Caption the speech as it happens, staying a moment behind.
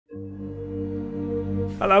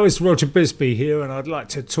Hello, it's Roger Bisbee here, and I'd like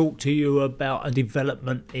to talk to you about a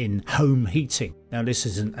development in home heating. Now, this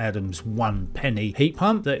isn't Adam's 1 penny heat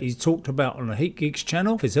pump that he's talked about on the Heat Geeks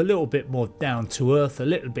channel. It's a little bit more down to earth, a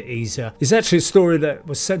little bit easier. It's actually a story that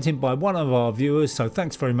was sent in by one of our viewers, so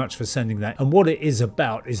thanks very much for sending that. And what it is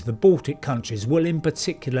about is the Baltic countries, well, in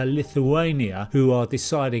particular Lithuania, who are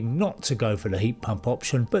deciding not to go for the heat pump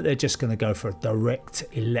option, but they're just going to go for a direct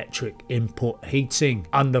electric input heating,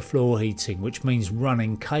 underfloor heating, which means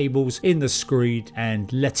running cables in the screed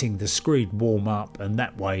and letting the screed warm up, and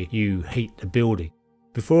that way you heat the building.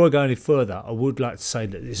 Before I go any further, I would like to say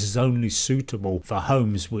that this is only suitable for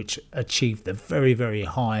homes which achieve the very, very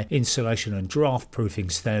high insulation and draft proofing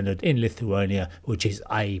standard in Lithuania, which is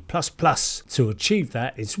A++. To achieve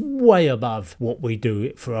that, it's way above what we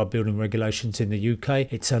do for our building regulations in the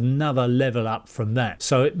UK. It's another level up from that.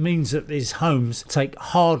 So it means that these homes take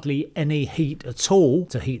hardly any heat at all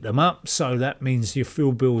to heat them up. So that means your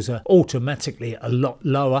fuel bills are automatically a lot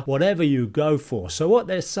lower, whatever you go for. So what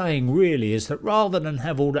they're saying really is that rather than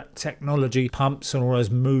have all that technology, pumps and all those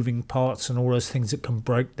moving parts and all those things that can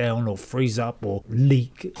break down or freeze up or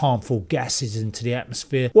leak harmful gases into the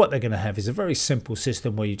atmosphere, what they're going to have is a very simple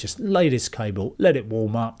system where you just lay this cable, let it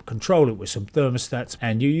warm up, control it with some thermostats,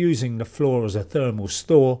 and you're using the floor as a thermal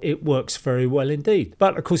store. It works very well indeed.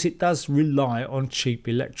 But of course it does rely on cheap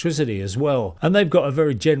electricity as well. And they've got a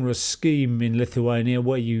very generous scheme in Lithuania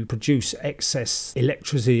where you produce excess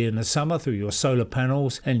electricity in the summer through your solar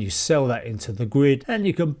panels and you sell that into the grid, and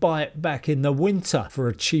you can buy it back in the winter for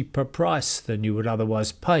a cheaper price than you would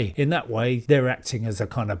otherwise pay. In that way, they're acting as a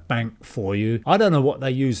kind of bank for you. I don't know what they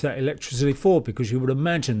use that electricity for, because you would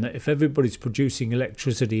imagine that if everybody's producing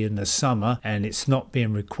electricity in the summer and it's not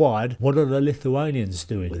being required, what are the Lithuanians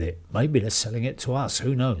doing with it? Maybe they're selling it to us,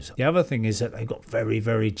 who knows? The other thing is that they've got very,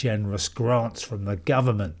 very generous grants from the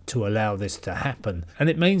government to allow this to happen. And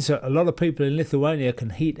it means that a lot of people in Lithuania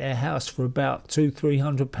can heat their house for about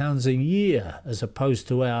 £200–300 a year, as opposed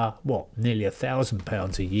to our, nearly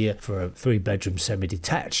 £1,000 a year for a 3-bedroom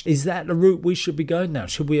semi-detached. Is that the route we should be going now?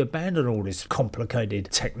 Should we abandon all this complicated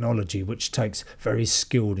technology which takes very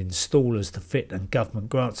skilled installers to fit and government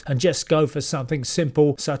grants, and just go for something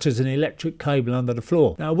simple such as an electric cable under the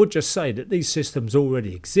floor? Now, I would just say that these systems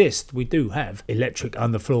already exist. We do have electric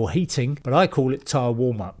underfloor heating, but I call it tile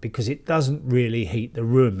warm-up because it doesn't really heat the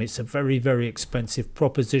room. It's a very, very expensive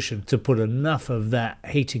proposition to put enough of that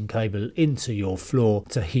heating cable into your floor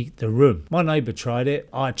to heat the room. My neighbour tried it.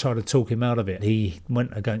 I tried to talk him out of it. He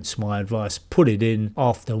went against my advice, put it in.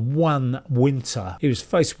 After one winter, he was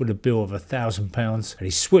faced with a bill of £1,000 and he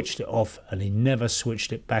switched it off and he never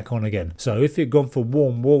switched it back on again. So if he'd gone for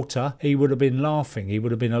warm water, he would have been laughing. He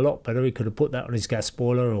would have been a lot better. He could have put that on his gas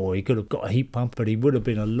boiler, or he could have got a heat pump, but he would have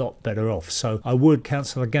been a lot better off. So I would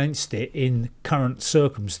counsel against it in current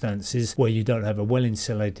circumstances where you don't have a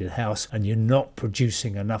well-insulated house and you're not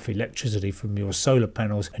producing enough electricity from your solar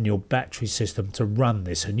panels and your battery system to run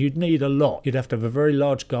this. And you'd need a lot. You'd have to have a very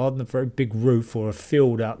large garden, a very big roof, or a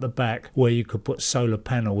field out the back where you could put solar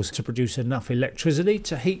panels to produce enough electricity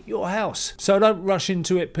to heat your house. So don't rush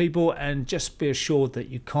into it, people, and just be assured that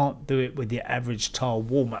you can't do it with your average tile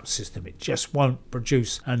warm-up system. It just won't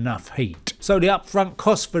produce enough heat. So the upfront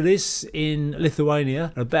cost for this in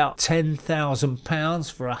Lithuania, about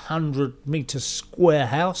 £10,000 for a 100-metre square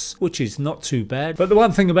house, which is not too bad. But the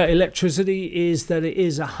one thing about electricity is that it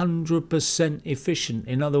is 100% efficient.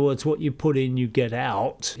 In other words, what you put in, you get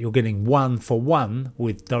out. You're getting 1 for 1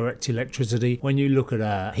 with direct electricity. When you look at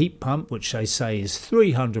a heat pump, which they say is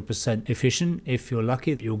 300% efficient, if you're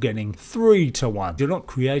lucky, you're getting 3 to 1. You're not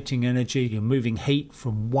creating energy. You're moving heat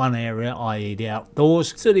from one area, i.e. the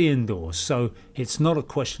outdoors, to the indoors. So it's not a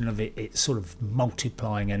question of it's sort of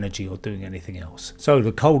multiplying energy or doing anything else. So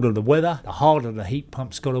the colder the weather, the harder the heat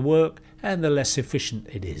pump's got to work, and the less efficient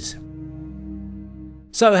it is.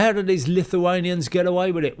 So how do these Lithuanians get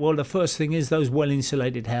away with it? Well, the first thing is those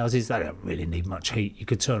well-insulated houses, they don't really need much heat. You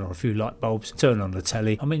could turn on a few light bulbs, turn on the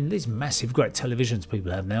telly. I mean, these massive, great televisions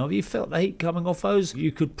people have now, have you felt the heat coming off those?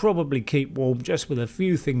 You could probably keep warm just with a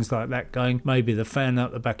few things like that going. Maybe the fan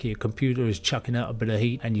out the back of your computer is chucking out a bit of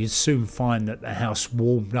heat, and you'd soon find that the house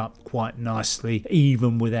warmed up quite nicely,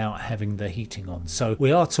 even without having the heating on. So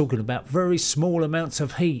we are talking about very small amounts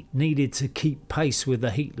of heat needed to keep pace with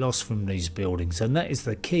the heat loss from these buildings, and that is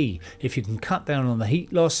the key. If you can cut down on the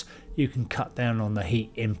heat loss, you can cut down on the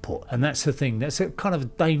heat input. And that's the thing, that's a kind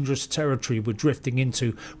of dangerous territory we're drifting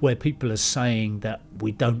into, where people are saying that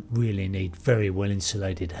we don't really need very well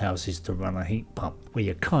insulated houses to run a heat pump. Well,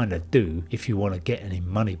 you kind of do if you want to get any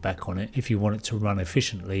money back on it. If you want it to run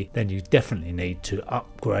efficiently, then you definitely need to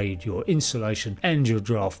upgrade your insulation and your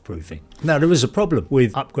draft proofing. Now, there is a problem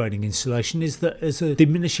with upgrading insulation, is that there's a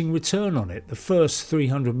diminishing return on it. The first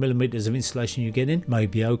 300 millimeters of insulation you get in may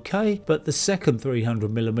be okay, but the second 300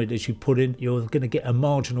 millimeters you put in, you're going to get a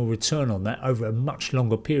marginal return on that over a much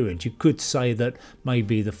longer period. You could say that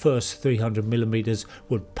maybe the first 300 millimeters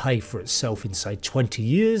would pay for itself in, say, 20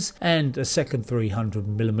 years, and the second 300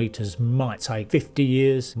 millimeters might take 50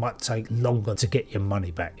 years, might take longer to get your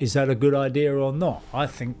money back. Is that a good idea or not? I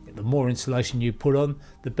think the more insulation you put on,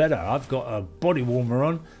 the better. I've got a body warmer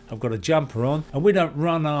on, I've got a jumper on, and we don't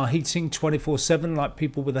run our heating 24/7 like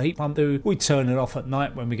people with a heat pump do. We turn it off at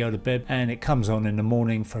night when we go to bed, and it comes on in the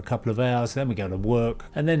morning for a couple of hours, then we go to work,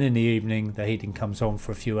 and then in the evening the heating comes on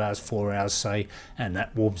for a few hours, 4 hours say, and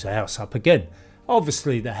that warms the house up again.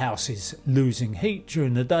 Obviously the house is losing heat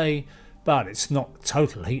during the day, but it's not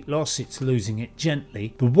total heat loss, it's losing it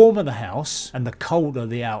gently. The warmer the house and the colder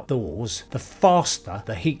the outdoors, the faster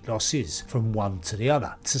the heat loss is from one to the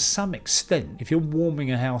other. To some extent, if you're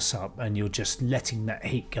warming a house up and you're just letting that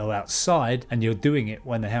heat go outside, and you're doing it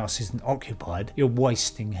when the house isn't occupied, you're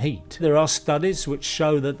wasting heat. There are studies which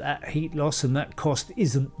show that that heat loss and that cost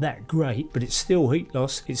isn't that great, but it's still heat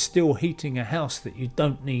loss. It's still heating a house that you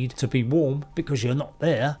don't need to be warm because you're not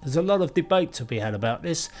there. There's a lot of debate to be had about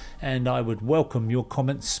this, and I would welcome your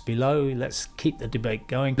comments below. Let's keep the debate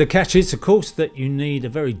going. The catch is, of course, that you need a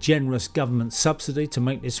very generous government subsidy to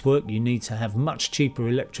make this work. You need to have much cheaper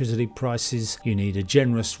electricity prices. You need a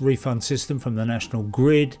generous refund system from the national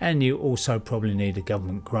grid, and you also probably need a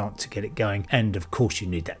government grant to get it going. And of course, you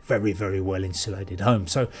need that very, very well insulated home.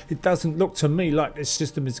 So it doesn't look to me like this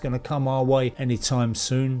system is going to come our way anytime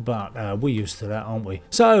soon, but we're used to that, aren't we?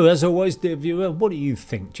 So as always, dear viewer, what do you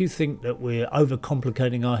think? Do you think that we're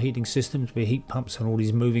overcomplicating our heating systems with heat pumps and all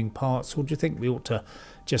these moving parts, or do you think we ought to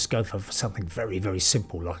just go for something very, very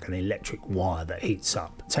simple like an electric wire that heats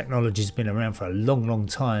up? Technology's been around for a long, long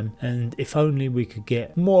time, and if only we could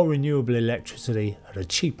get more renewable electricity at a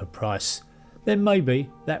cheaper price, then maybe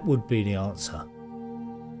that would be the answer.